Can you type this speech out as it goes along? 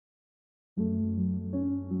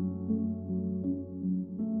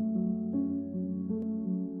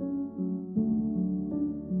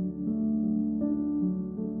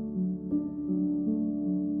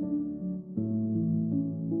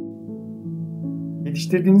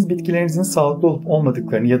Yetiştirdiğiniz bitkilerinizin sağlıklı olup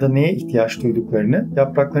olmadıklarını ya da neye ihtiyaç duyduklarını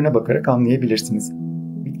yapraklarına bakarak anlayabilirsiniz.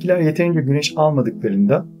 Bitkiler yeterince güneş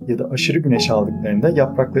almadıklarında ya da aşırı güneş aldıklarında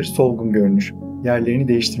yaprakları solgun görünür. Yerlerini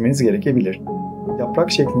değiştirmeniz gerekebilir.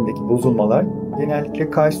 Yaprak şeklindeki bozulmalar genellikle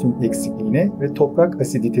kalsiyum eksikliğine ve toprak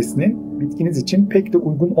asiditesinin bitkiniz için pek de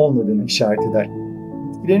uygun olmadığını işaret eder.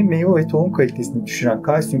 Bitkilerin meyve ve tohum kalitesini düşüren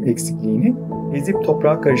kalsiyum eksikliğini ezip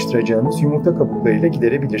toprağa karıştıracağınız yumurta kabuklarıyla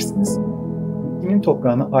giderebilirsiniz. Bitkinin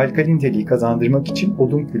toprağına alkali niteliği kazandırmak için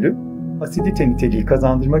odun külü, asidite niteliği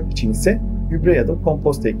kazandırmak için ise gübre ya da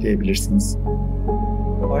kompost ekleyebilirsiniz.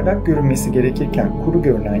 Parlak görünmesi gerekirken kuru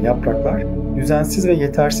görünen yapraklar düzensiz ve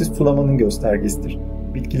yetersiz sulamanın göstergesidir.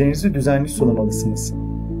 Bitkilerinizi düzenli sulamalısınız.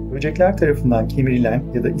 Böcekler tarafından kemirilen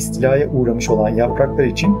ya da istilaya uğramış olan yapraklar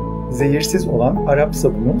için zehirsiz olan Arap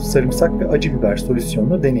sabunu, sarımsak ve acı biber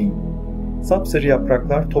solüsyonunu deneyin. Sapsarı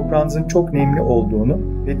yapraklar toprağınızın çok nemli olduğunu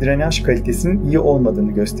ve drenaj kalitesinin iyi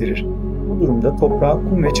olmadığını gösterir. Bu durumda toprağa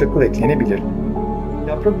kum ve çakıl eklenebilir.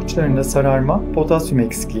 Yaprak uçlarında sararma, potasyum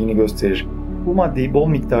eksikliğini gösterir. Bu maddeyi bol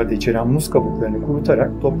miktarda içeren muz kabuklarını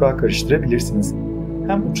kurutarak toprağa karıştırabilirsiniz.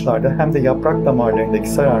 Hem uçlarda hem de yaprak damarlarındaki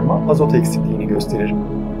sararma azot eksikliğini gösterir.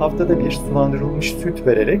 Haftada bir sulandırılmış süt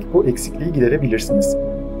vererek bu eksikliği giderebilirsiniz.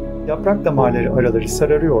 Yaprak damarları araları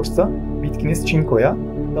sararıyorsa bitkiniz çinkoya,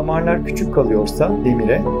 damarlar küçük kalıyorsa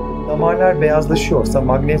demire, damarlar beyazlaşıyorsa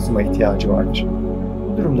magnezyuma ihtiyacı vardır.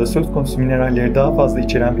 Bu durumda söz konusu mineralleri daha fazla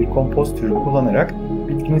içeren bir kompost türü kullanarak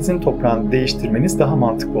bitkinizin toprağını değiştirmeniz daha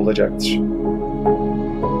mantıklı olacaktır.